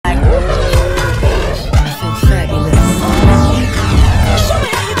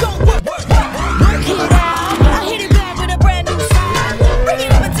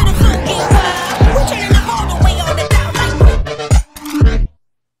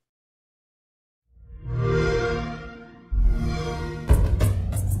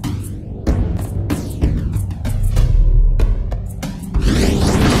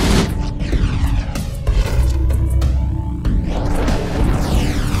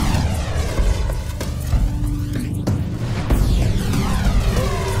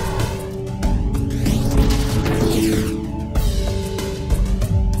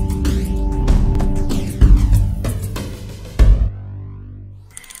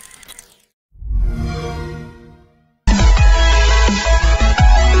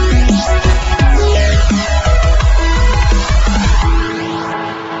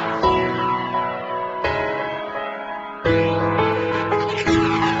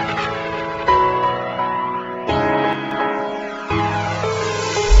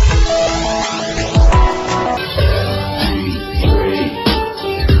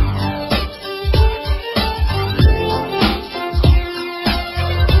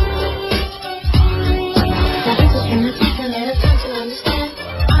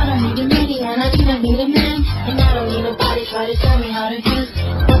need a man, and I don't need nobody try to tell me how to feel.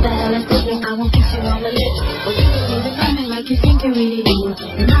 What the hell is this? I won't kiss you on the lips, but you don't even love me like you think you really do.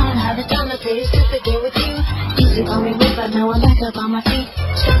 And I don't have the time to play this stupid game with you. Used to call me weak, but now I'm back up on my feet,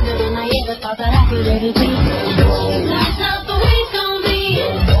 stronger than I ever thought that I could ever be.